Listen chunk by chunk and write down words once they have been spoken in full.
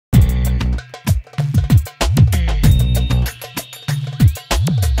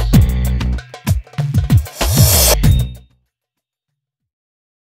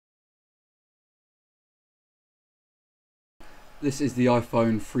This is the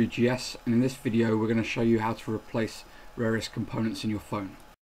iPhone 3GS, and in this video we're going to show you how to replace various components in your phone.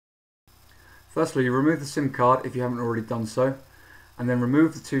 Firstly, remove the SIM card if you haven't already done so, and then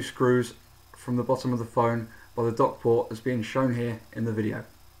remove the two screws from the bottom of the phone by the dock port as being shown here in the video.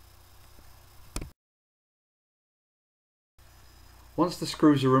 Once the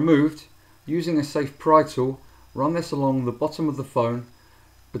screws are removed, using a safe pry tool, run this along the bottom of the phone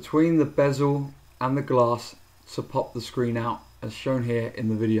between the bezel and the glass to pop the screen out as shown here in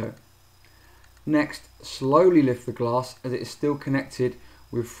the video. Next, slowly lift the glass as it is still connected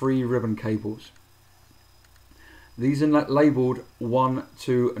with 3 ribbon cables. These are labelled 1,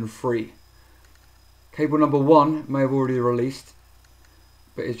 2 and 3. Cable number 1 may have already released,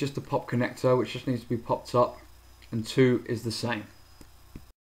 but it's just a pop connector which just needs to be popped up, and 2 is the same.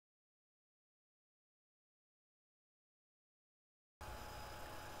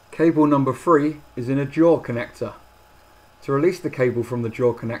 Cable number 3 is in a jaw connector. To release the cable from the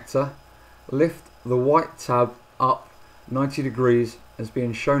jaw connector, lift the white tab up 90 degrees as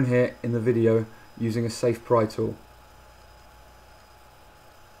being shown here in the video using a safe pry tool.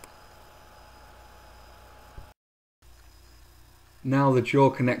 Now the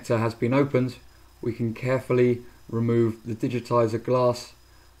jaw connector has been opened, we can carefully remove the Digitizer glass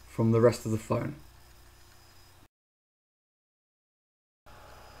from the rest of the phone.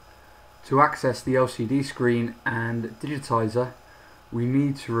 To access the LCD screen and Digitizer, we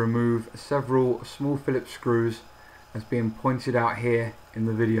need to remove several small Phillips screws as being pointed out here in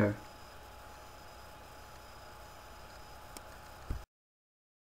the video.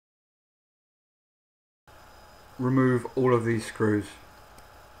 Remove all of these screws.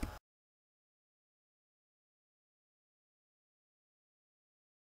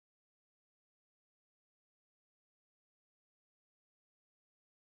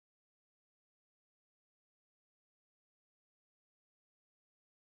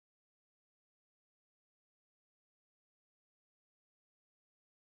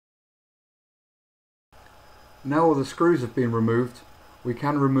 Now all the screws have been removed, we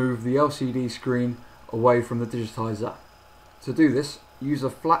can remove the LCD screen away from the Digitizer. To do this, use a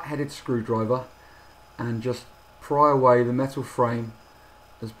flat-headed screwdriver and just pry away the metal frame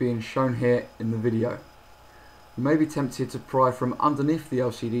as being shown here in the video. You may be tempted to pry from underneath the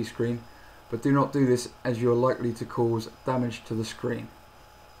LCD screen, but do not do this as you are likely to cause damage to the screen.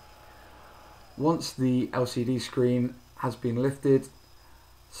 Once the LCD screen has been lifted,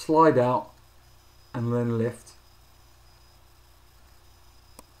 slide out and then lift.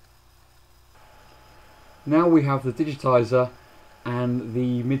 Now we have the Digitizer and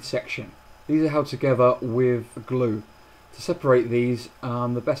the midsection. These are held together with glue. To separate these,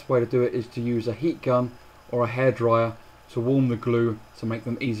 the best way to do it is to use a heat gun or a hairdryer to warm the glue to make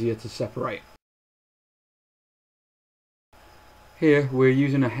them easier to separate. Here we're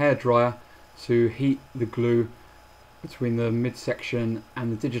using a hairdryer to heat the glue between the midsection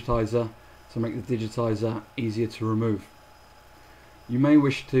and the Digitizer to make the Digitizer easier to remove. You may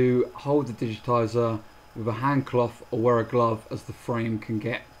wish to hold the Digitizer with a hand cloth or wear a glove as the frame can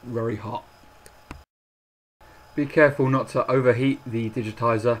get very hot. Be careful not to overheat the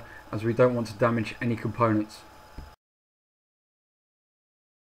Digitizer as we don't want to damage any components.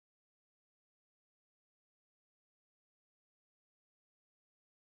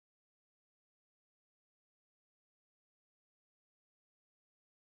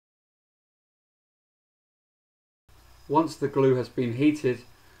 Once the glue has been heated,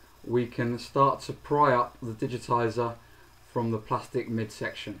 we can start to pry up the Digitizer from the plastic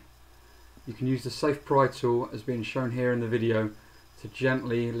midsection. You can use the safe pry tool as being shown here in the video to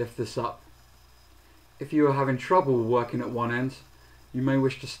gently lift this up. If you are having trouble working at one end, you may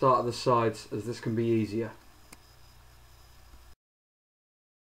wish to start at the sides as this can be easier.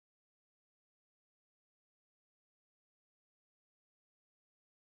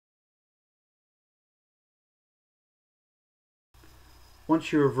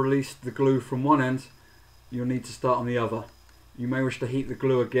 Once you have released the glue from one end, you'll need to start on the other. You may wish to heat the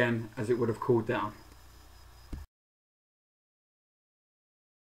glue again as it would have cooled down.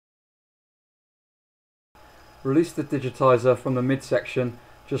 Release the Digitizer from the midsection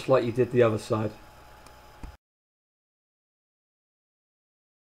just like you did the other side.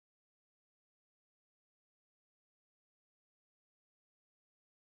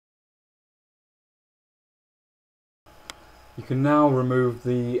 You can now remove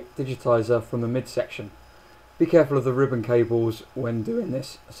the Digitizer from the midsection. Be careful of the ribbon cables when doing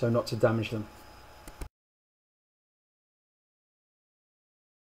this so not to damage them.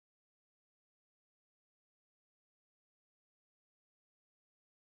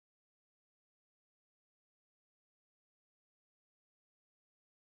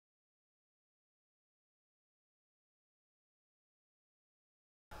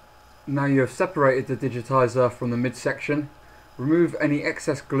 Now you have separated the digitizer from the midsection, remove any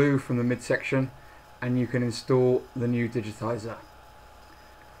excess glue from the midsection and you can install the new digitizer.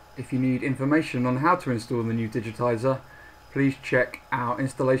 If you need information on how to install the new digitizer, please check our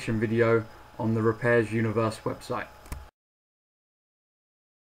installation video on the Repairs Universe website.